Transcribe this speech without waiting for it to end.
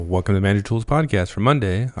Welcome to the Manager Tools Podcast for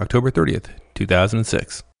Monday, October 30th,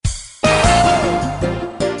 2006.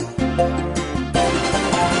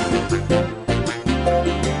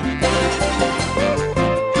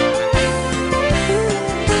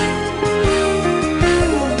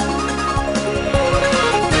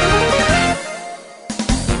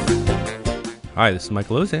 Hi, this is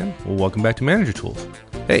Michael Ozan. Well, welcome back to Manager Tools.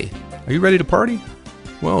 Hey, are you ready to party?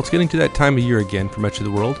 Well, it's getting to that time of year again for much of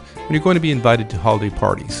the world when you're going to be invited to holiday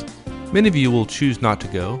parties. Many of you will choose not to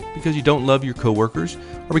go because you don't love your coworkers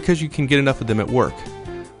or because you can get enough of them at work.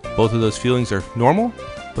 Both of those feelings are normal,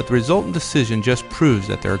 but the resultant decision just proves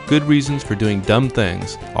that there are good reasons for doing dumb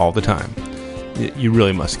things all the time. You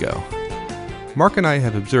really must go. Mark and I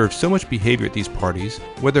have observed so much behavior at these parties,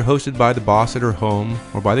 whether hosted by the boss at her home,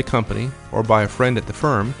 or by the company, or by a friend at the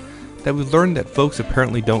firm, that we've learned that folks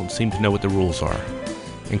apparently don't seem to know what the rules are.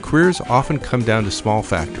 And careers often come down to small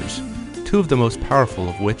factors, two of the most powerful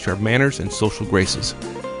of which are manners and social graces.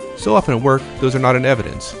 So often at work, those are not in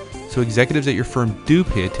evidence, so executives at your firm do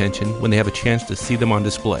pay attention when they have a chance to see them on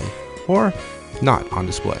display, or not on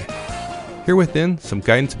display. Herewith then, some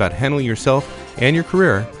guidance about handling yourself and your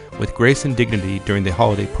career with grace and dignity during the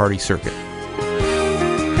holiday party circuit.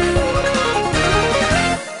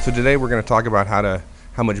 So today we're going to talk about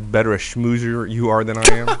how much better a schmoozer you are than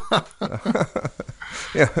I am.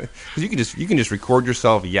 Yeah, because you can just record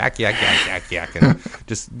yourself yak, and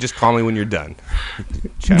just call me when you're done.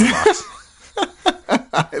 Chat box.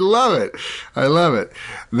 I love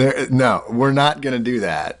it. No, we're not going to do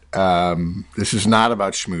that. This is not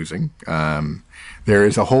about schmoozing. There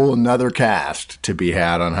is a whole another cast to be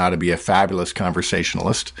had on how to be a fabulous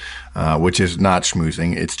conversationalist, which is not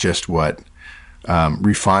schmoozing. It's just what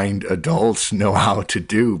refined adults know how to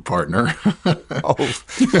do, partner. Oh,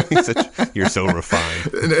 you're so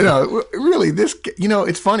refined. No, really,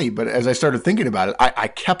 it's funny, but as I started thinking about it, I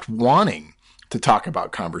kept wanting to talk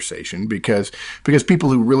about conversation because people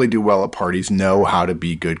who really do well at parties know how to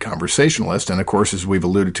be good conversationalists. And of course, as we've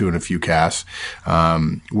alluded to in a few casts,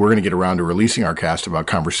 we're going to get around to releasing our cast about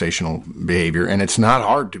conversational behavior. And it's not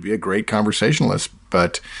hard to be a great conversationalist,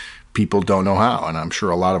 but people don't know how. And I'm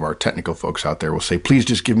sure a lot of our technical folks out there will say, please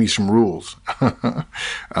just give me some rules.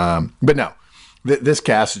 But no, this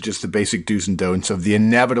cast is just the basic do's and don'ts of the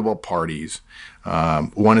inevitable parties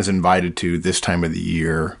one is invited to this time of the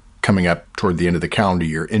year, coming up toward the end of the calendar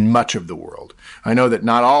year in much of the world. I know that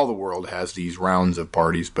not all the world has these rounds of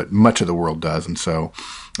parties, but much of the world does. And so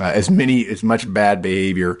as much bad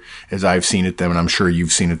behavior as I've seen at them, and I'm sure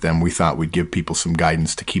you've seen at them, we thought we'd give people some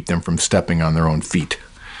guidance to keep them from stepping on their own feet.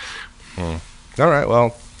 All right.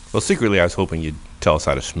 Well, secretly I was hoping you'd tell us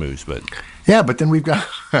how to schmooze, but... Yeah, but then we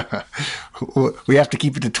have to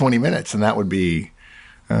keep it to 20 minutes, and that would be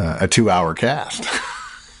a 2-hour cast.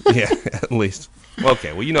 Yeah, at least.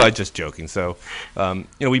 Okay, well, I'm just joking. So,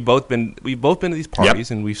 we've both been to these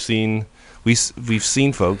parties, yep. And we've seen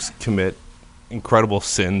folks commit incredible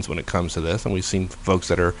sins when it comes to this, and we've seen folks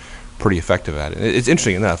that are pretty effective at it. It's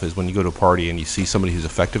interesting enough is when you go to a party and you see somebody who's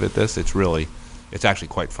effective at this, it's actually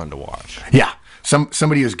quite fun to watch. Yeah,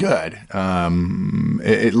 somebody who's good.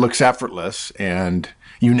 It looks effortless, and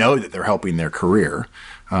you know that they're helping their career.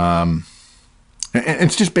 And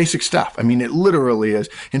it's just basic stuff. I mean, it literally is.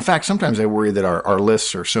 In fact, sometimes I worry that our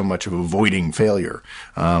lists are so much of avoiding failure.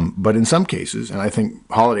 But in some cases, and I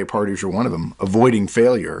think holiday parties are one of them, avoiding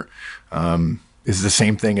failure is the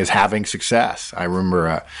same thing as having success. I remember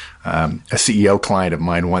a CEO client of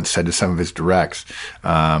mine once said to some of his directs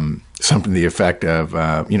something to the effect of,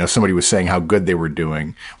 somebody was saying how good they were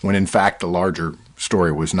doing, when in fact the larger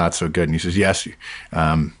story was not so good. And he says, yes,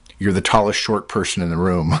 you're the tallest short person in the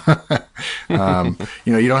room.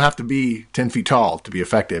 You don't have to be 10 feet tall to be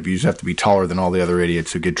effective. You just have to be taller than all the other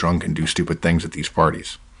idiots who get drunk and do stupid things at these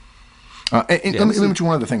parties. Let me mention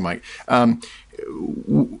one other thing, Mike.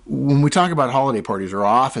 When we talk about holiday parties or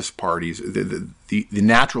office parties, the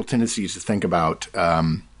natural tendency is to think about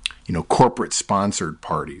corporate sponsored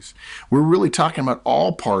parties. We're really talking about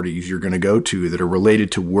all parties you're going to go to that are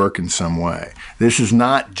related to work in some way. This is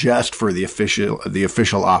not just for the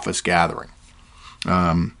official office gathering.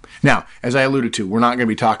 Now, as I alluded to, we're not going to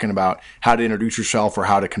be talking about how to introduce yourself or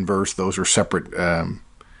how to converse. Those are separate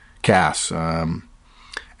casts.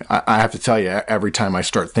 I have to tell you, every time I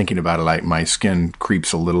start thinking about it, my skin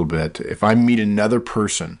creeps a little bit. If I meet another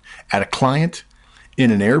person at a client, in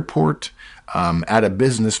an airport, at a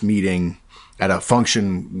business meeting, at a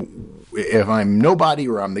function, if I'm nobody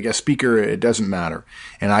or I'm the guest speaker, it doesn't matter.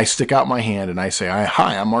 And I stick out my hand and I say,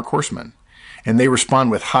 hi, I'm Mark Horseman. And they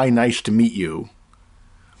respond with, hi, nice to meet you.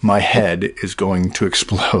 my head is going to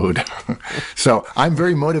explode. So I'm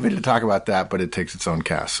very motivated to talk about that, but it takes its own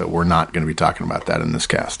cast. So we're not going to be talking about that in this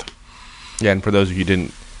cast. Yeah, and for those of you who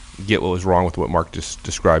didn't get what was wrong with what Mark just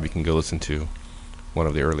described, you can go listen to one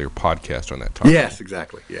of the earlier podcasts on that topic. Yes,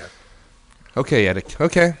 exactly. Yeah. Okay,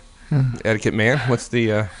 etiquette man. What's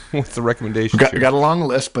the recommendation? Got a long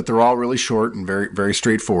list, but they're all really short and very, very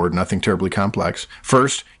straightforward. Nothing terribly complex.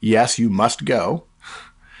 First, yes, you must go.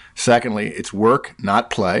 Secondly, it's work, not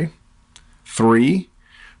play. 3,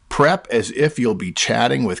 prep as if you'll be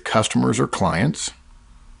chatting with customers or clients.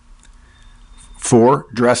 4,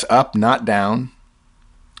 dress up, not down.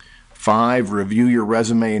 5, review your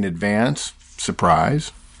resume in advance.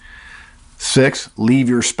 Surprise. 6, leave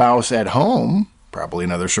your spouse at home. Probably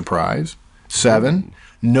another surprise. 7,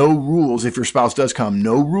 no rules. If your spouse does come,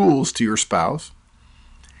 no rules to your spouse.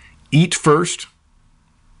 Eat first.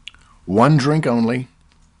 1 drink only.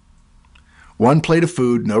 1 plate of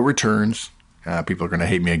food, no returns. People are going to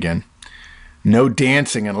hate me again. No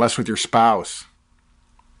dancing unless with your spouse.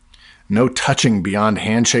 No touching beyond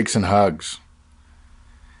handshakes and hugs.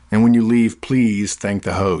 And when you leave, please thank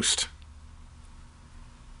the host.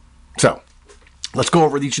 So, let's go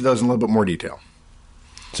over each of those in a little bit more detail.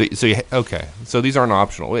 Okay. So these aren't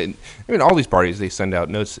optional. I mean, all these parties, they send out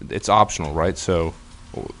notes. It's optional, right? So...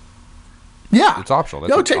 Yeah. It's optional.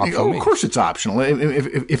 That's of course it's optional.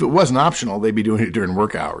 If it wasn't optional, they'd be doing it during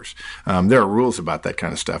work hours. There are rules about that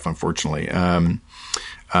kind of stuff, unfortunately.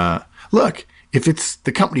 Look, if it's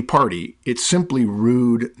the company party, it's simply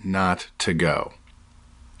rude not to go.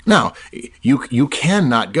 Now, you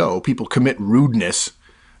cannot go. People commit rude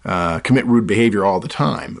behavior all the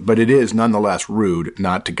time, but it is nonetheless rude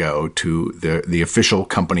not to go to the official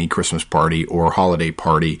company Christmas party or holiday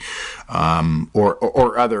party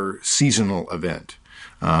or other seasonal event.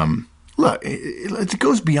 Look, it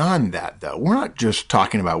goes beyond that, though. We're not just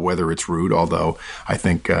talking about whether it's rude, although I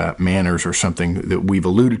think manners are something that we've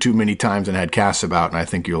alluded to many times and had casts about, and I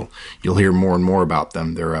think you'll hear more and more about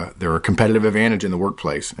them. They're a competitive advantage in the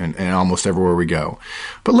workplace and almost everywhere we go.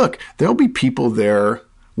 But look, there'll be people there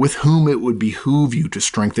with whom it would behoove you to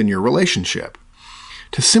strengthen your relationship.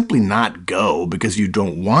 To simply not go because you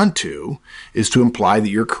don't want to is to imply that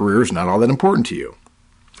your career is not all that important to you.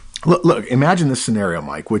 Look, imagine this scenario,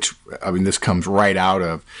 Mike, this comes right out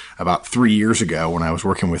of about 3 years ago when I was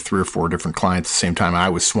working with 3 or 4 different clients at the same time. I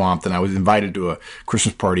was swamped and I was invited to a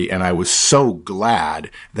Christmas party, and I was so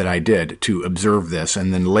glad that I did to observe this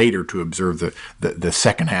and then later to observe the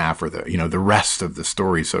second half or the rest of the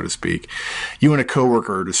story, so to speak. You and a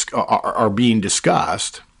coworker are being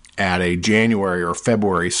discussed at a January or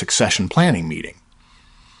February succession planning meeting.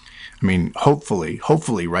 I mean,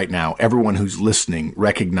 hopefully right now, everyone who's listening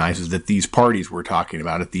recognizes that these parties we're talking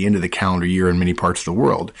about at the end of the calendar year in many parts of the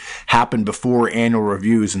world happen before annual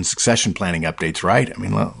reviews and succession planning updates, right? I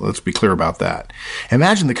mean, let's be clear about that.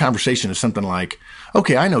 Imagine the conversation is something like,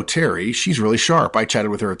 okay, I know Terry. She's really sharp. I chatted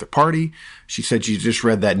with her at the party. She said she just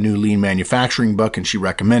read that new lean manufacturing book and she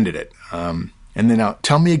recommended it. And then now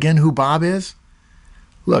tell me again who Bob is.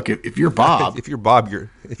 Look, if you're Bob, you're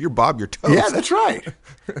toast. Yeah, that's right.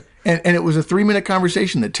 And it was a 3-minute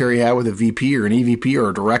conversation that Terry had with a VP or an EVP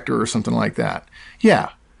or a director or something like that. Yeah,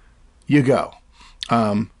 you go.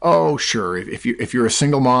 Sure. If you're a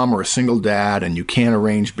single mom or a single dad and you can't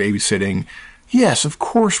arrange babysitting, yes, of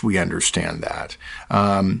course we understand that.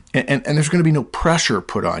 And there's going to be no pressure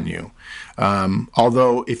put on you.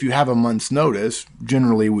 Although if you have a month's notice,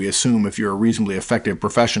 generally we assume if you're a reasonably effective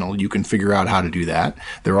professional, you can figure out how to do that.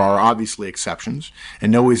 There are obviously exceptions,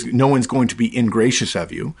 and no one's going to be ingracious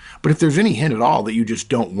of you. But if there's any hint at all that you just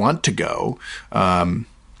don't want to go, and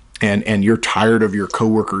you're tired of your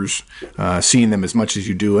coworkers seeing them as much as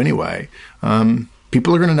you do anyway,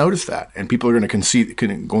 people are going to notice that, and people are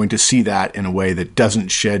going to see that in a way that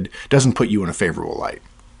doesn't put you in a favorable light.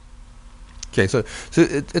 Okay, so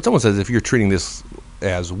it's almost as if you're treating this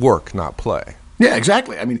as work, not play. Yeah,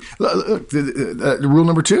 exactly. I mean, look, the rule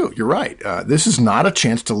number 2, you're right. This is not a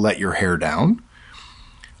chance to let your hair down.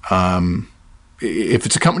 If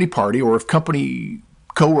it's a company party or if company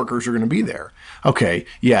coworkers are going to be there, okay,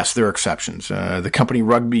 yes, there are exceptions. The company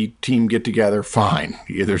rugby team get together, fine.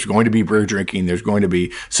 There's going to be beer drinking, there's going to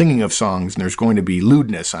be singing of songs, and there's going to be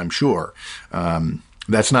lewdness, I'm sure.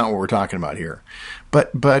 That's not what we're talking about here.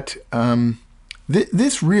 But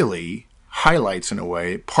this really highlights, in a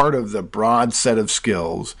way, part of the broad set of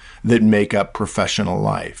skills that make up professional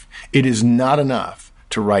life. It is not enough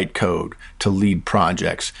to write code, to lead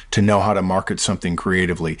projects, to know how to market something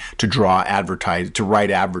creatively, to write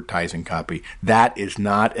advertising copy. That is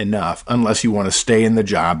not enough unless you want to stay in the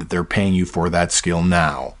job that they're paying you for that skill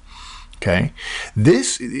now. Okay.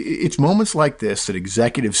 It's moments like this that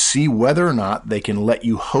executives see whether or not they can let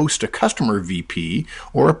you host a customer VP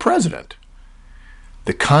or a president.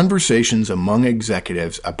 The conversations among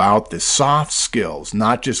executives about the soft skills,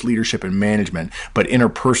 not just leadership and management, but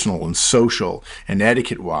interpersonal and social and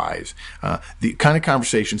etiquette-wise, the kind of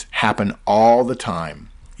conversations happen all the time.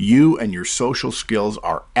 You and your social skills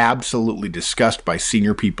are absolutely discussed by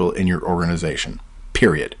senior people in your organization.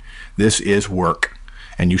 Period. This is work.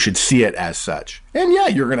 And you should see it as such. And yeah,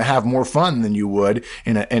 you're going to have more fun than you would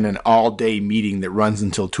in an all-day meeting that runs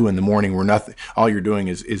until 2 a.m. where all you're doing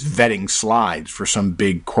is vetting slides for some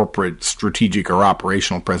big corporate strategic or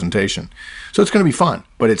operational presentation. So it's going to be fun,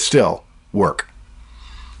 but it's still work.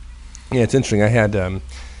 Yeah, it's interesting. I had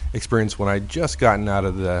experience when I just gotten out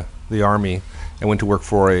of the Army and went to work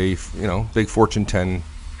for a big Fortune 10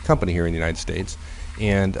 company here in the United States.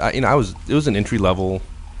 And it was an entry-level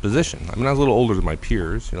position. I mean, I was a little older than my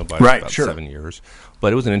peers, by about 7 years,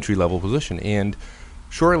 but it was an entry-level position. And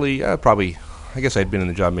shortly, I guess I'd been in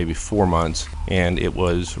the job maybe 4 months, and it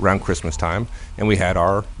was around Christmas time, and we had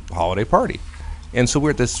our holiday party. And so we're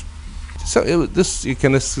at this. So this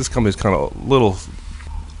company is kind of a little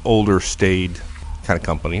older, staid kind of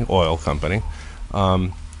company, oil company,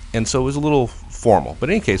 and so it was a little formal. But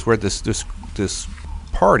in any case, we're at this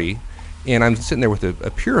party, and I'm sitting there with a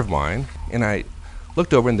peer of mine, and I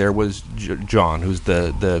looked over, and there was John, who's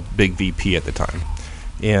the big VP at the time.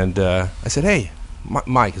 And I said, "Hey,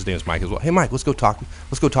 Mike," his name is Mike as well. "Hey, Mike, let's go talk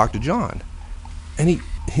to John." And he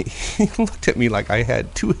looked at me like I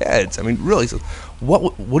had two heads. I mean, really, he said,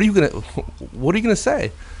 "What are you gonna say?"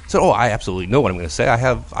 I said, "Oh, I absolutely know what I'm gonna say. I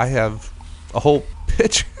have a whole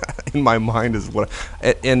pitch in my mind as what."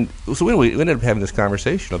 And so we ended up having this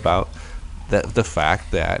conversation about the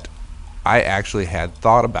fact that I actually had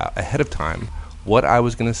thought about ahead of time what I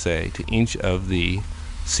was going to say to each of the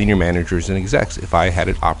senior managers and execs if I had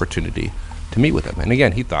an opportunity to meet with them. And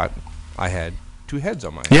again, he thought I had two heads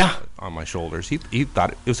on my shoulders. He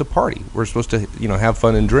thought it was a party. We're supposed to have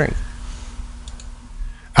fun and drink.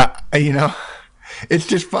 It's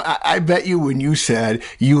just fun. I bet you when you said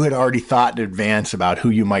you had already thought in advance about who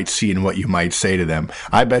you might see and what you might say to them,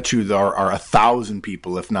 I bet you there are 1,000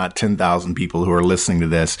 people, if not 10,000 people, who are listening to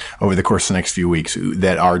this over the course of the next few weeks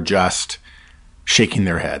that are just shaking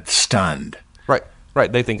their head, stunned.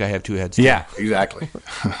 Right. They think I have two heads too. Yeah, exactly.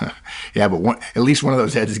 Yeah, but at least one of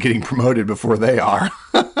those heads is getting promoted before they are.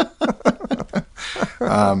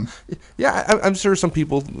 Yeah, I'm sure some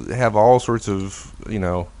people have all sorts of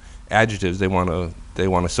adjectives they want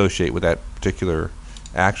to associate with that particular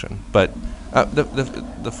action. But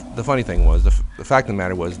the funny thing was the fact of the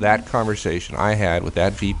matter was that conversation I had with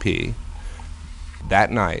that VP that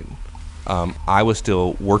night. I was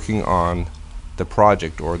still working on the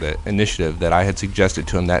project or the initiative that I had suggested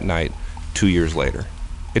to him that night 2 years later.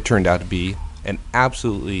 It turned out to be an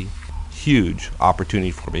absolutely huge opportunity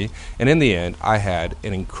for me. And in the end, I had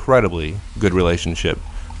an incredibly good relationship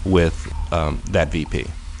with that VP.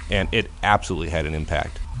 And it absolutely had an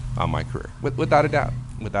impact on my career, without a doubt.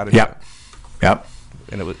 Yep.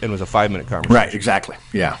 And it was a 5-minute conversation. Right, exactly.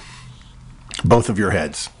 Yeah. Both of your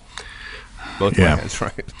heads. Both my heads,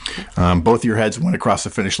 right. Both your heads went across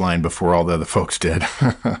the finish line before all the other folks did.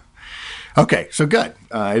 Okay, so good.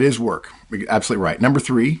 It is work. Absolutely right. Number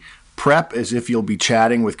 3, prep as if you'll be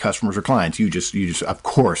chatting with customers or clients. You just of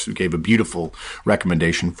course, gave a beautiful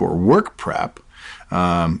recommendation for work prep.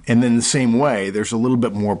 And then the same way, there's a little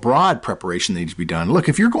bit more broad preparation that needs to be done. Look,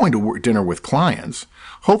 if you're going to dinner with clients,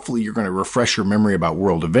 hopefully you're going to refresh your memory about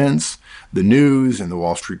world events, the news in the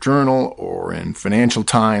Wall Street Journal or in Financial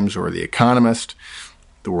Times or The Economist,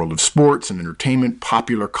 the world of sports and entertainment,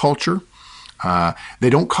 popular culture.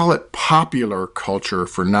 They don't call it popular culture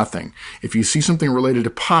for nothing. If you see something related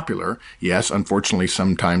to popular, yes, unfortunately,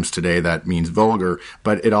 sometimes today that means vulgar,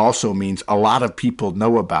 but it also means a lot of people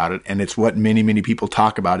know about it, and it's what many, many people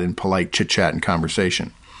talk about in polite chit-chat and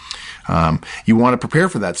conversation. You want to prepare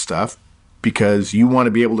for that stuff because you want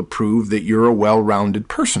to be able to prove that you're a well-rounded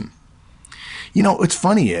person. What's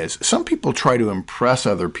funny is some people try to impress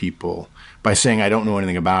other people by saying, I don't know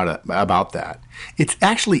anything about that. It's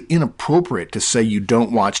actually inappropriate to say you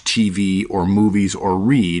don't watch TV or movies or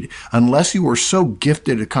read unless you are so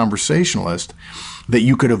gifted a conversationalist that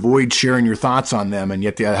you could avoid sharing your thoughts on them and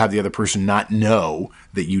yet have the other person not know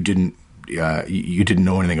that you didn't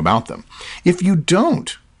know anything about them. If you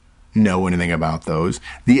don't know anything about those,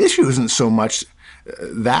 the issue isn't so much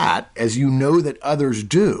that as you know that others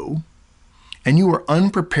do, and you are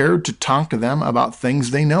unprepared to talk to them about things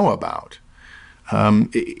they know about.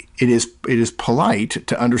 it is polite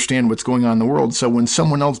to understand what's going on in the world. So when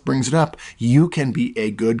someone else brings it up, you can be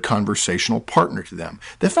a good conversational partner to them.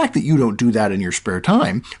 The fact that you don't do that in your spare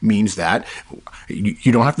time means that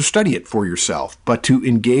you don't have to study it for yourself. But to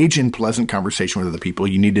engage in pleasant conversation with other people,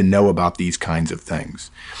 you need to know about these kinds of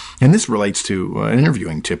things. And this relates to an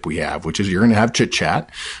interviewing tip we have, which is you're going to have chit-chat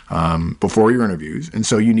before your interviews. And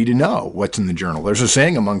so you need to know what's in the journal. There's a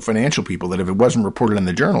saying among financial people that if it wasn't reported in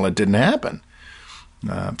the journal, it didn't happen.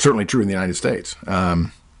 Certainly true in the United States.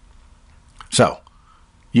 So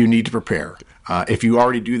you need to prepare. If you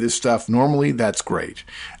already do this stuff normally, that's great.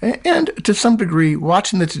 And to some degree,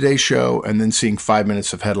 watching the Today Show and then seeing 5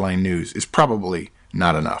 minutes of headline news is probably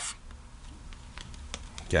not enough.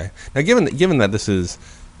 Okay. Now, given that this is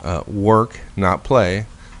work, not play,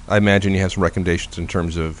 I imagine you have some recommendations in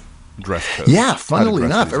terms of dress code. Yeah, funnily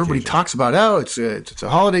enough, everybody talks about, it's a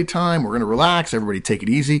holiday time, we're going to relax, everybody take it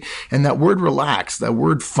easy. And that word relax, that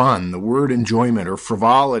word fun, the word enjoyment or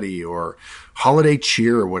frivolity or holiday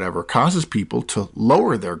cheer or whatever causes people to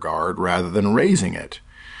lower their guard rather than raising it.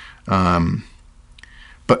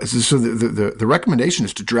 But so the recommendation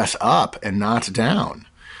is to dress up and not down.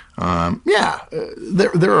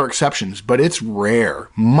 There are exceptions, but it's rare,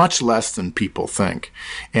 much less than people think.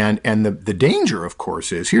 And the danger, of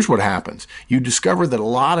course, is here's what happens. You discover that a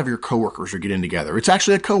lot of your coworkers are getting together. It's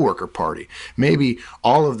actually a coworker party. Maybe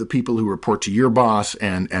all of the people who report to your boss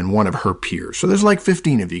and one of her peers. So there's like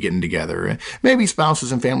 15 of you getting together. Maybe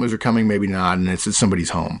spouses and families are coming, maybe not, and it's at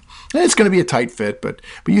somebody's home. And it's going to be a tight fit, but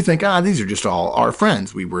you think, these are just all our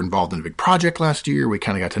friends. We were involved in a big project last year. We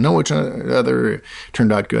kind of got to know each other. It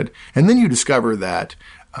turned out good. And then you discover that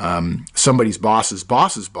somebody's boss's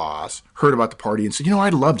boss heard about the party and said,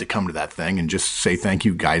 I'd love to come to that thing and just say thank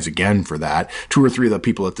you guys again for that. 2 or 3 of the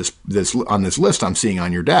people at this on this list I'm seeing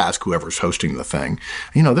on your desk, whoever's hosting the thing,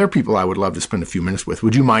 they're people I would love to spend a few minutes with.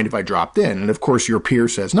 Would you mind if I dropped in? And of course your peer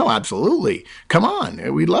says, no, absolutely. Come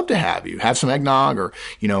on. We'd love to have you. Have some eggnog or,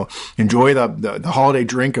 enjoy the holiday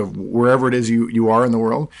drink of wherever it is you are in the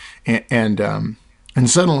world. And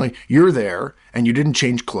suddenly you're there and you didn't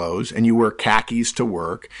change clothes and you wear khakis to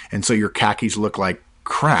work. And so your khakis look like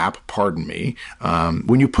crap, pardon me.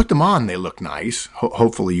 When you put them on, they look nice.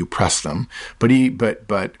 Hopefully you press them. But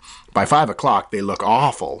by 5 o'clock, they look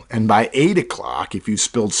awful. And by 8 o'clock, if you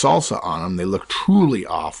spilled salsa on them, they look truly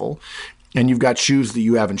awful. And you've got shoes that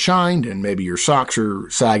you haven't shined, and maybe your socks are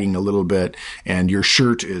sagging a little bit, and your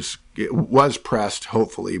shirt was pressed,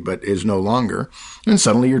 hopefully, but is no longer. And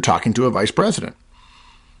suddenly you're talking to a vice president.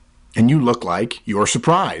 And you look like you're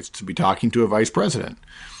surprised to be talking to a vice president.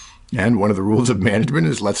 And one of the rules of management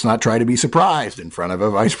is let's not try to be surprised in front of a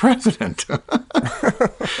vice president.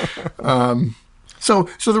 So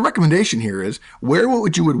the recommendation here is wear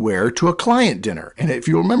what you would wear to a client dinner. And if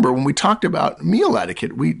you remember, when we talked about meal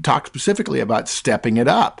etiquette, we talked specifically about stepping it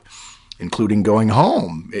up, including going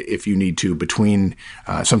home if you need to between,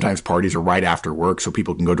 sometimes parties are right after work so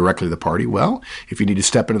people can go directly to the party. Well, if you need to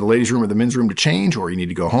step into the ladies' room or the men's room to change, or you need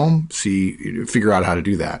to go home, figure out how to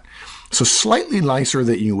do that. So slightly nicer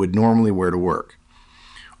than you would normally wear to work.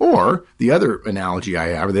 Or the other analogy I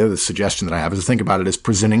have, or the other suggestion that I have is to think about it as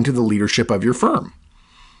presenting to the leadership of your firm.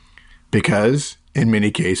 Because in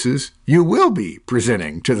many cases, you will be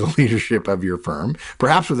presenting to the leadership of your firm,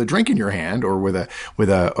 perhaps with a drink in your hand or with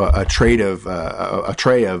a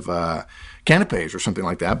tray of canapes or something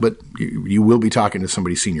like that. But you will be talking to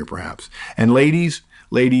somebody senior, perhaps. And ladies,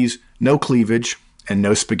 no cleavage and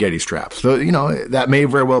no spaghetti straps. So that may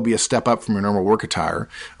very well be a step up from your normal work attire.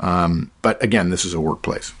 But again, this is a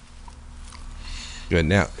workplace. Good.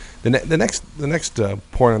 Now, the next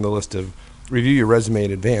point on the list of review your resume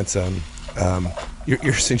in advance.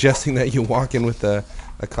 You're suggesting that you walk in with a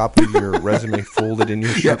copy of your resume folded in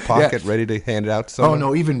your shirt pocket, ready to hand it out to someone? Oh,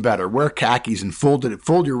 no, even better. Wear khakis and fold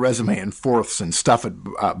your resume in fourths and stuff it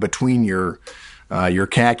between your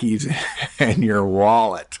khakis and your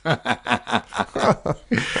wallet.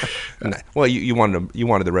 Well, you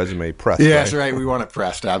wanted the resume pressed. Yes, right? Right. We want it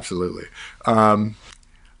pressed. Absolutely.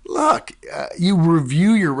 Look, you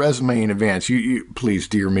review your resume in advance. You please,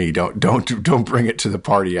 dear me, don't bring it to the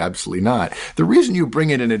party. Absolutely not. The reason you bring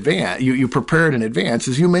it in advance, you prepare it in advance,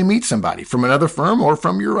 is you may meet somebody from another firm or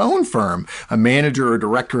from your own firm, a manager or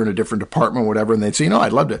director in a different department, whatever, and they'd say,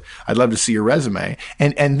 I'd love to see your resume,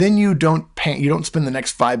 and then you don't spend the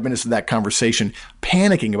next 5 minutes of that conversation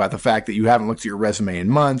panicking about the fact that you haven't looked at your resume in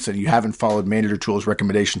months and you haven't followed Manager Tool's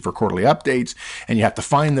recommendation for quarterly updates, and you have to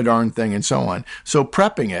find the darn thing and so on. So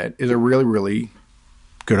prepping it is a really, really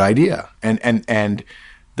good idea. And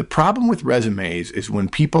The problem with resumes is when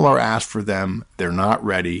people are asked for them, they're not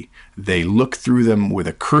ready. They look through them with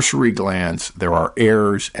a cursory glance. There are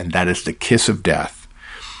errors, and that is the kiss of death.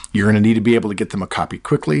 You're going to need to be able to get them a copy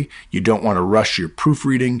quickly. You don't want to rush your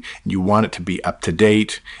proofreading. You want it to be up to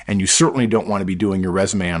date. And you certainly don't want to be doing your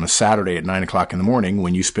resume on a Saturday at 9 o'clock in the morning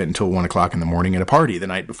when you spent until 1 o'clock in the morning at a party the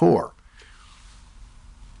night before.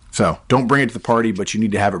 So don't bring it to the party, but you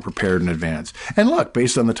need to have it prepared in advance. And look,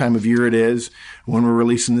 based on the time of year it is, when we're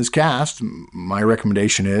releasing this cast, my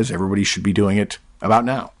recommendation is everybody should be doing it about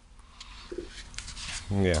now.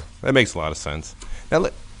 Yeah, that makes a lot of sense. Now,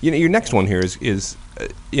 your next one here is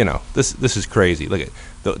this is crazy. Look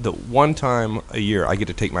at the one time a year I get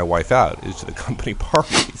to take my wife out is to the company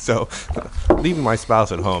party. So leaving my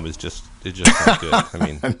spouse at home is just not good. I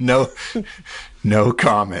mean, no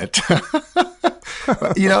comment.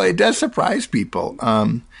 It does surprise people.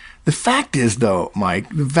 The fact is, though, Mike,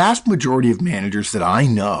 the vast majority of managers that I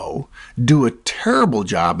know do a terrible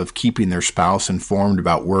job of keeping their spouse informed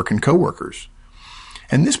about work and coworkers.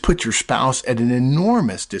 And this puts your spouse at an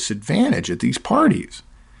enormous disadvantage at these parties.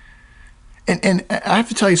 And I have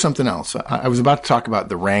to tell you something else. I was about to talk about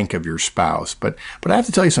the rank of your spouse, but I have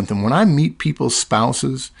to tell you something. When I meet people's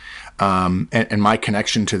spouses, and my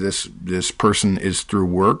connection to this person is through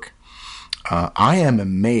work, I am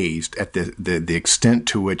amazed at the extent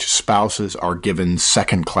to which spouses are given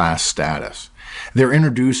second-class status. They're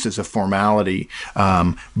introduced as a formality,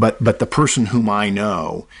 but the person whom I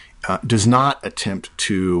know does not attempt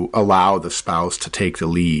to allow the spouse to take the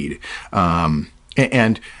lead.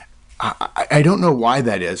 And I don't know why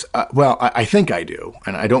that is. I think I do.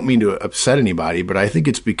 And I don't mean to upset anybody, but I think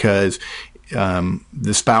it's because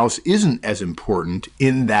the spouse isn't as important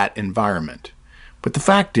in that environment. But the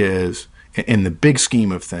fact is, in the big scheme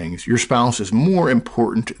of things, your spouse is more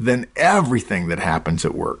important than everything that happens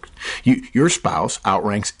at work. Your spouse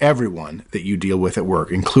outranks everyone that you deal with at work,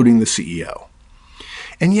 including the CEO.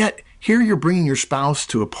 And yet, here you're bringing your spouse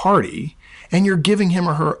to a party, and you're giving him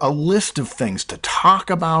or her a list of things to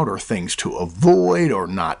talk about or things to avoid or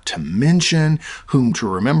not to mention, whom to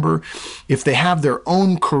remember. If they have their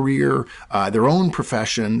own career, their own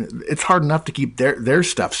profession, it's hard enough to keep their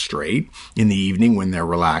stuff straight in the evening when they're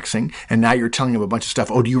relaxing. And now you're telling them a bunch of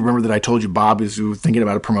stuff. Oh, do you remember that I told you Bob is thinking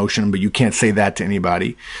about a promotion, but you can't say that to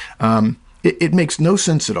anybody? It makes no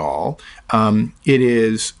sense at all.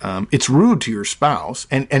 It's rude to your spouse.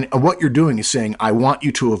 And what you're doing is saying, I want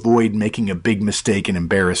you to avoid making a big mistake and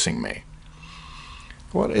embarrassing me.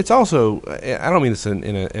 Well, it's also, I don't mean this in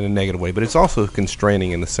a negative way, but it's also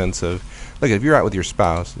constraining in the sense of, look, if you're out with your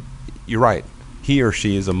spouse, you're right. He or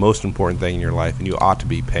she is the most important thing in your life, and you ought to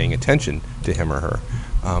be paying attention to him or her.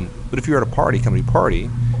 But if you're at a company party,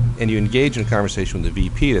 and you engage in a conversation with the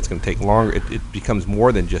VP that's going to take longer, it becomes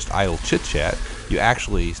more than just idle chit-chat. You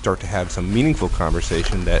actually start to have some meaningful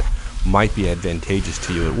conversation that might be advantageous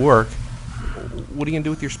to you at work. What are you going to do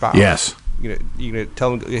with your spouse? Yes. You're going to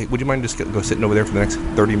tell them, hey, would you mind just go sitting over there for the next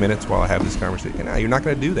 30 minutes while I have this conversation? No, you're not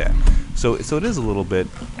going to do that. So it is a little bit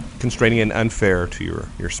constraining and unfair to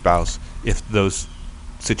your spouse if those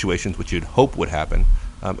situations which you'd hope would happen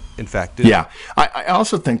in fact do. Yeah. I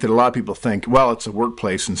also think that a lot of people think, well, it's a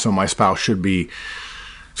workplace, and so my spouse should be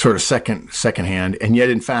sort of secondhand. And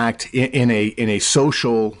yet, in fact, in a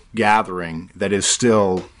social gathering that is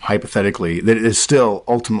still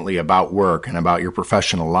ultimately about work and about your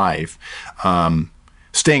professional life,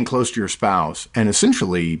 staying close to your spouse and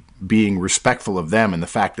essentially being respectful of them and the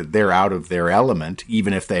fact that they're out of their element,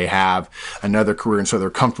 even if they have another career and so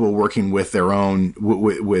they're comfortable working with their own,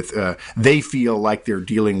 they feel like they're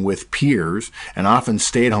dealing with peers, and often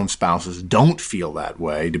stay-at-home spouses don't feel that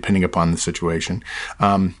way, depending upon the situation.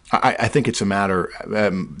 I think it's a matter,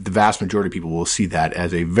 the vast majority of people will see that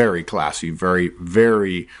as a very classy, very,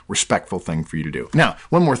 very respectful thing for you to do. Now,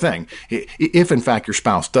 one more thing. If, in fact, your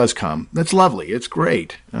spouse does come, that's lovely. It's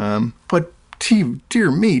great. But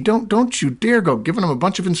dear me, don't you dare go giving them a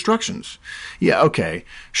bunch of instructions. Yeah, okay,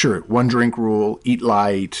 sure, 1 drink rule, eat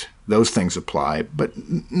light, those things apply, but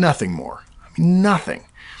nothing more. I mean, nothing.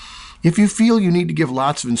 If you feel you need to give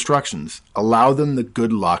lots of instructions, allow them the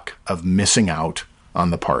good luck of missing out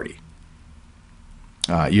on the party.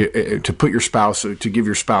 To give your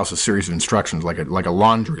spouse a series of instructions like a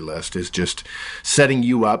laundry list is just setting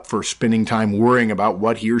you up for spending time worrying about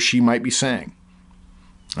what he or she might be saying.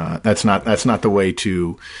 That's not the way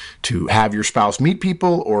to have your spouse meet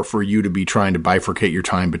people, or for you to be trying to bifurcate your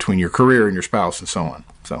time between your career and your spouse and so on.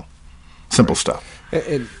 So, simple stuff.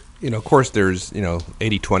 And of course, there's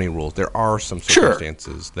 80-20 rules. There are some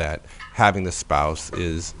circumstances that having the spouse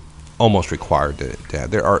is almost required to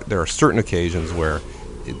have. There are certain occasions where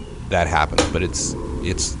that happens, but it's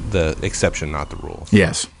it's the exception, not the rule.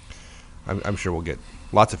 Yes. I'm sure we'll get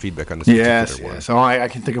lots of feedback on this. Yes, particular one. yes. Oh, I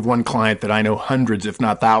can think of one client that I know hundreds, if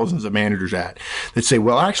not thousands, of managers at that say,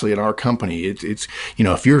 well, actually, at our company, it's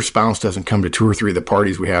if your spouse doesn't come to 2 or 3 of the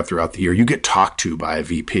parties we have throughout the year, you get talked to by a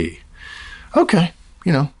VP. Okay.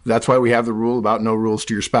 That's why we have the rule about no rules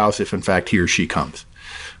to your spouse if, in fact, he or she comes.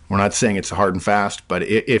 We're not saying it's hard and fast, but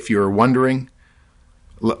if you're wondering,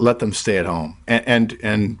 let them stay at home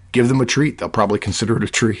and give them a treat. They'll probably consider it a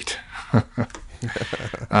treat.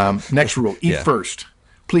 Next rule, eat first.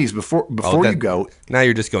 Please, before you go. Now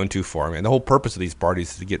you're just going too far, man. The whole purpose of these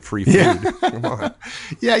parties is to get free food. Yeah. Come on.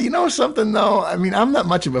 Yeah, something, though? I mean, I'm not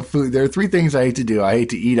much of a food. There are 3 things I hate to do. I hate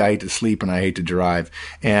to eat, I hate to sleep, and I hate to drive.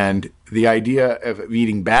 And the idea of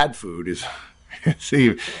eating bad food is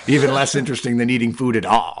even less interesting than eating food at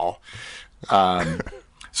all.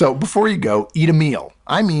 So before you go, eat a meal.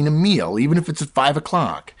 I mean a meal, even if it's at 5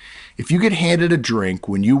 o'clock. If you get handed a drink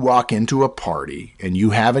when you walk into a party and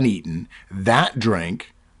you haven't eaten, that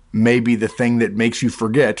drink may be the thing that makes you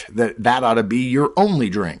forget that ought to be your only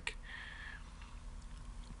drink.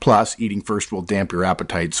 Plus, eating first will damp your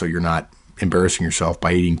appetite so you're not embarrassing yourself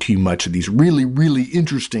by eating too much of these really, really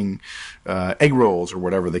interesting egg rolls or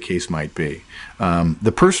whatever the case might be.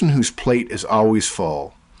 The person whose plate is always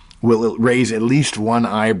full will raise at least one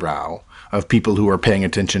eyebrow of people who are paying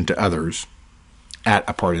attention to others at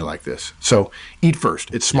a party like this. So eat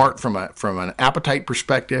first. It's smart from an appetite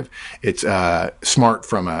perspective. It's smart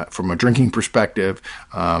from a drinking perspective.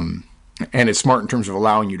 And it's smart in terms of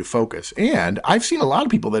allowing you to focus. And I've seen a lot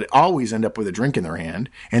of people that always end up with a drink in their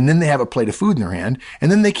hand, and then they have a plate of food in their hand,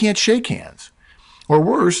 and then they can't shake hands. Or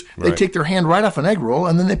worse, they take their hand right off an egg roll,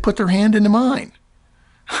 and then they put their hand into mine.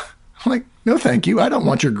 I'm like, no, thank you. I don't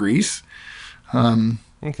want your grease.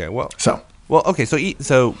 Okay,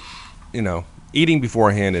 eating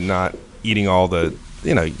beforehand and not eating all the,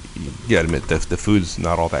 you gotta admit the food's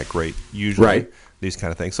not all that great usually. Right. These kind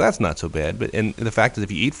of things. So that's not so bad. But the fact is,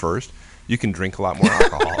 if you eat first, you can drink a lot more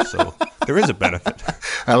alcohol. So there is a benefit.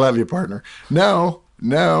 I love you, partner. No.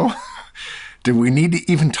 Do we need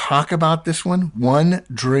to even talk about this one? One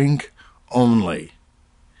drink only.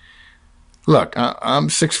 Look, I'm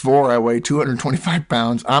 6'4", I weigh 225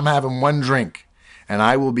 pounds. I'm having one drink, and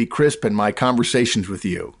I will be crisp in my conversations with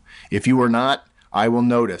you. If you are not, I will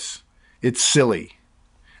notice. It's silly.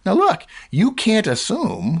 Now, look, you can't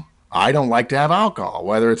assume I don't like to have alcohol,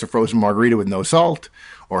 whether it's a frozen margarita with no salt,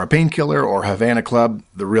 or a painkiller, or Havana Club,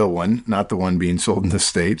 the real one, not the one being sold in the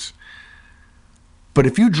States. But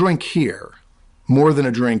if you drink here more than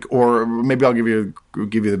a drink, or maybe I'll give you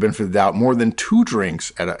the benefit of the doubt, more than 2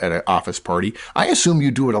 drinks at an office party, I assume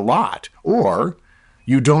you do it a lot, or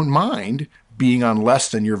you don't mind being on less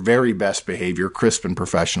than your very best behavior, crisp and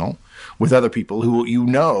professional, with other people who you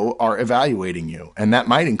know are evaluating you, and that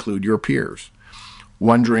might include your peers.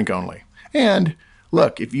 One drink only. And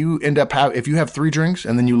look, if you have 3 drinks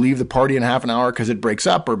and then you leave the party in half an hour because it breaks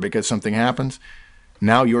up or because something happens,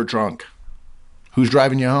 now you're drunk. Who's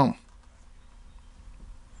driving you home?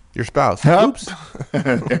 Your spouse. Oops.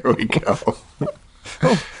 There we go.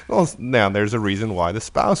 Well, now there's a reason why the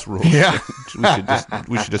spouse rule. Yeah.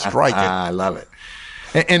 we should just strike it. I love it.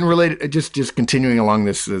 And related, just continuing along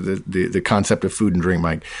this, the concept of food and drink,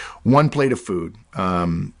 Mike. One plate of food.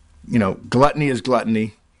 Gluttony is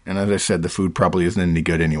gluttony, and as I said, the food probably isn't any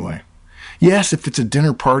good anyway. Yes, if it's a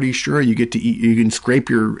dinner party, sure, you get to eat. You can scrape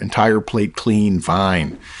your entire plate clean,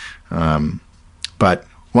 fine. But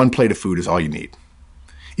one plate of food is all you need.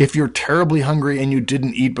 If you're terribly hungry and you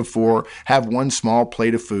didn't eat before, have one small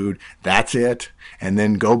plate of food. That's it. And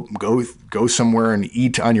then go somewhere and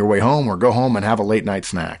eat on your way home, or go home and have a late night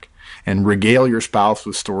snack. And regale your spouse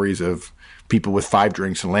with stories of people with 5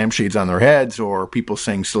 drinks and lampshades on their heads, or people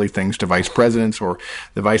saying silly things to vice presidents, or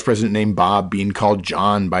the vice president named Bob being called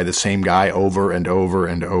John by the same guy over and over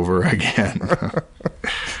and over again.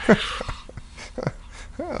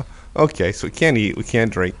 Okay, so we can't eat, we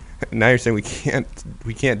can't drink. Now you're saying we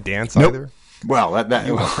can't dance nope. either? Well,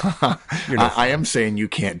 I am saying you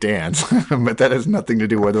can't dance, but that has nothing to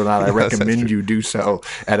do with whether or not I recommend you do so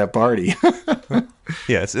at a party.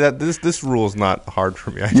 Yes, this rule is not hard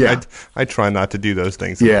for me. I try not to do those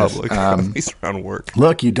things in public, at least around work.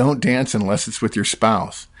 Look, you don't dance unless it's with your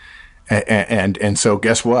spouse. And so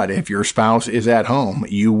guess what? If your spouse is at home,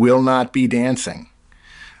 you will not be dancing.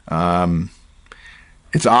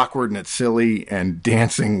 It's awkward and it's silly, and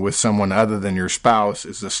dancing with someone other than your spouse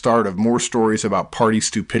is the start of more stories about party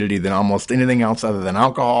stupidity than almost anything else other than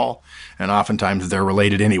alcohol, and oftentimes they're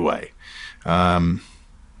related anyway.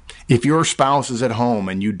 If your spouse is at home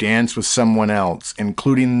and you dance with someone else,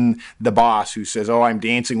 including the boss who says, "Oh, I'm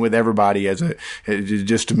dancing with everybody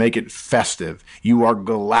just to make it festive," you are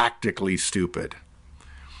galactically stupid.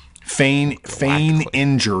 Feign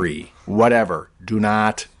injury, whatever. Do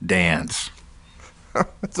not dance.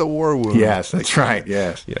 That's a war wound. Yes, that's right.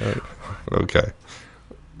 Yes. Yeah. Okay.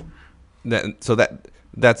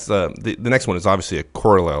 That's the next one is obviously a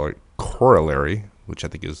corollary, which I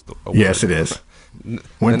think is a yes, word. It is.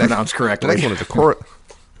 When pronounced correctly. The next one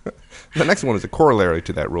is the next one is a corollary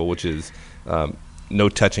to that rule, which is no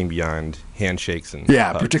touching beyond handshakes and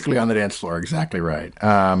hugs. Particularly on the dance floor. Exactly right.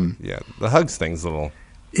 The hugs thing's a little.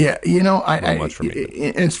 Yeah, much for me.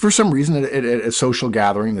 It's for some reason at a social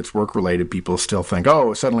gathering that's work related, people still think,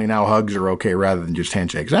 oh, suddenly now hugs are okay rather than just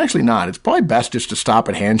handshakes. Actually not. It's probably best just to stop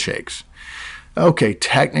at handshakes. Okay,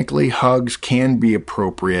 technically hugs can be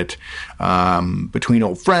appropriate between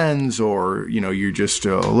old friends, or you're just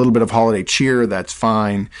a little bit of holiday cheer. That's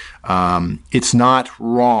fine. It's not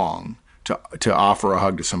wrong to offer a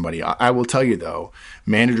hug to somebody. I will tell you though,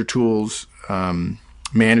 manager tools.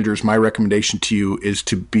 Managers, my recommendation to you is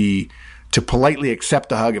to politely accept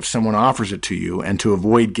the hug if someone offers it to you, and to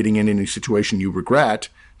avoid getting in any situation you regret.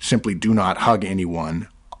 Simply do not hug anyone.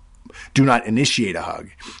 Do not initiate a hug.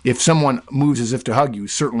 If someone moves as if to hug you,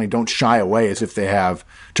 certainly don't shy away as if they have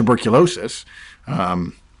tuberculosis.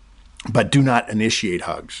 But do not initiate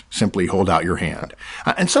hugs. Simply hold out your hand.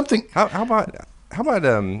 And something. How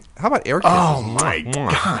about air kisses? Oh my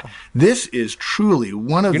God! This is truly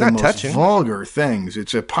one of the most vulgar things.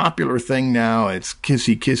 It's a popular thing now. It's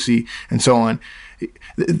kissy and so on.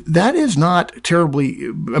 That is not terribly.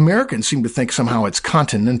 Americans seem to think somehow it's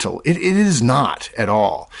continental. It is not at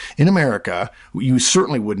all. In America, you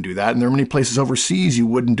certainly wouldn't do that, and there are many places overseas you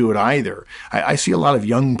wouldn't do it either. I see a lot of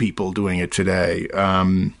young people doing it today.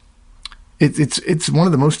 It's one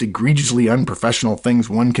of the most egregiously unprofessional things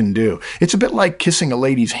one can do. It's a bit like kissing a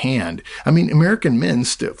lady's hand. I mean, American men,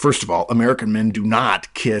 first of all, American men do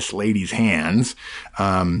not kiss ladies' hands.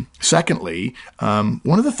 Secondly,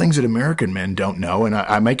 one of the things that American men don't know, and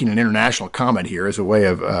I'm making an international comment here as a way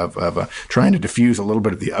of trying to diffuse a little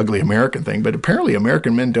bit of the ugly American thing, but apparently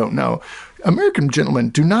American men don't know. American gentlemen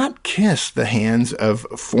do not kiss the hands of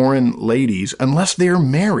foreign ladies unless they are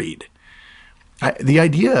married. The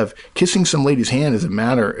idea of kissing some lady's hand as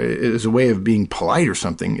a way of being polite or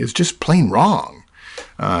something is just plain wrong.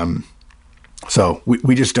 So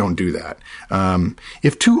we just don't do that.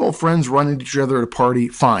 If two old friends run into each other at a party,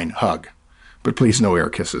 fine, hug. But please, no air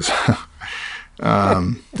kisses.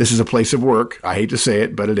 This is a place of work. I hate to say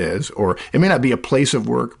it, but it is. Or it may not be a place of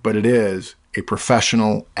work, but it is a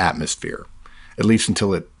professional atmosphere, at least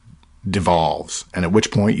until it devolves, and at which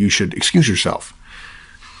point you should excuse yourself.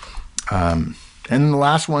 And then the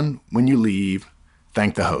last one, when you leave,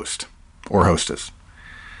 thank the host or hostess.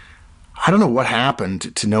 I don't know what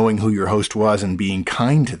happened to knowing who your host was and being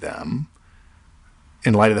kind to them,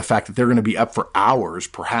 in light of the fact that they're going to be up for hours,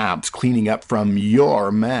 perhaps, cleaning up from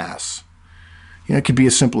your mess. It could be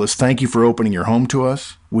as simple as, thank you for opening your home to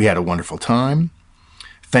us. We had a wonderful time.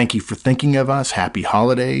 Thank you for thinking of us. Happy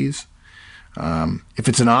holidays. If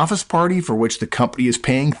it's an office party for which the company is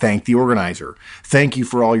paying, thank the organizer. Thank you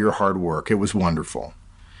for all your hard work. It was wonderful.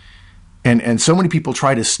 And so many people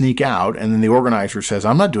try to sneak out, and then the organizer says,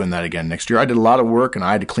 I'm not doing that again next year. I did a lot of work, and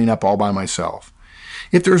I had to clean up all by myself.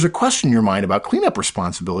 If there's a question in your mind about cleanup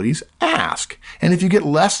responsibilities, ask. And if you get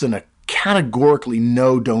less than a categorically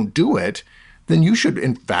no, don't do it, then you should,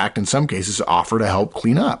 in fact, in some cases, offer to help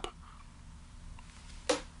clean up.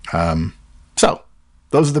 So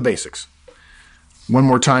those are the basics. One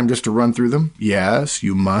more time just to run through them. Yes,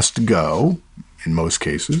 you must go, in most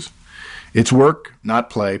cases. It's work, not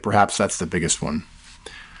play. Perhaps that's the biggest one.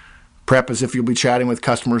 Prep as if you'll be chatting with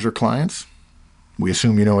customers or clients. We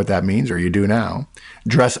assume you know what that means, or you do now.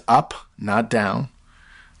 Dress up, not down.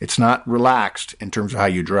 It's not relaxed in terms of how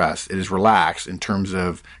you dress. It is relaxed in terms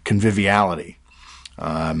of conviviality.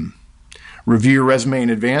 Review your resume in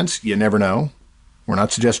advance. You never know. We're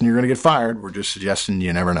not suggesting you're going to get fired. We're just suggesting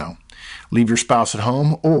you never know. Leave your spouse at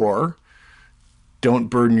home, or don't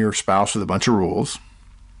burden your spouse with a bunch of rules.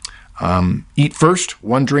 Eat first,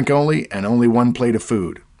 one drink only, and only one plate of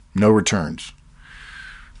food. No returns.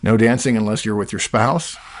 No dancing unless you're with your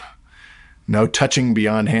spouse. No touching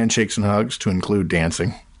beyond handshakes and hugs, to include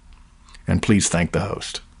dancing. And please thank the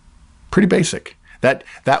host. Pretty basic. That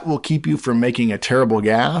will keep you from making a terrible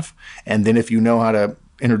gaffe. And then if you know how to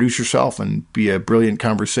introduce yourself and be a brilliant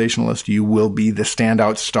conversationalist, you will be the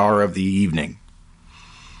standout star of the evening.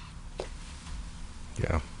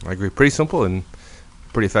 Yeah, I agree. Pretty simple and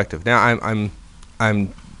pretty effective. Now,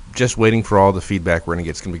 I'm just waiting for all the feedback we're going to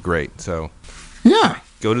get. It's going to be great. So yeah,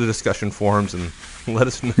 go to the discussion forums and let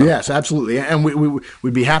us know. Yes, absolutely. And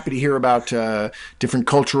we'd be happy to hear about different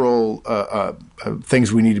cultural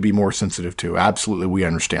things we need to be more sensitive to. Absolutely, we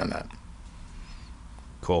understand that.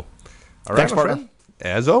 Cool. All right, Thanks, my partner. friend.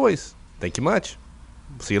 As always, thank you much.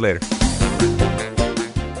 See you later.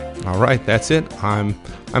 All right, that's it. I'm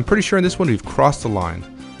pretty sure in this one we've crossed the line.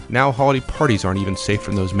 Now holiday parties aren't even safe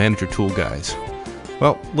from those manager tool guys.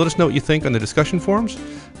 Well, let us know what you think on the discussion forums,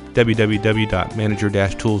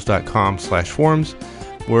 www.manager-tools.com/forums.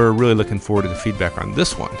 We're really looking forward to the feedback on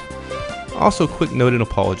this one. Also, quick note and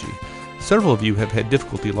apology. Several of you have had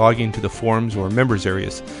difficulty logging to the forums or members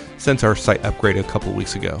areas since our site upgraded a couple of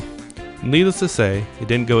weeks ago. Needless to say, it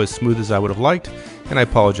didn't go as smooth as I would have liked, and I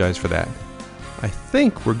apologize for that. I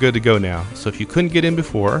think we're good to go now, so if you couldn't get in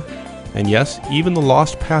before, and yes, even the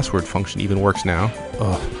lost password function even works now,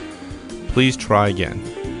 please try again.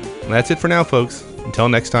 And that's it for now, folks. Until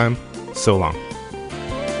next time, so long.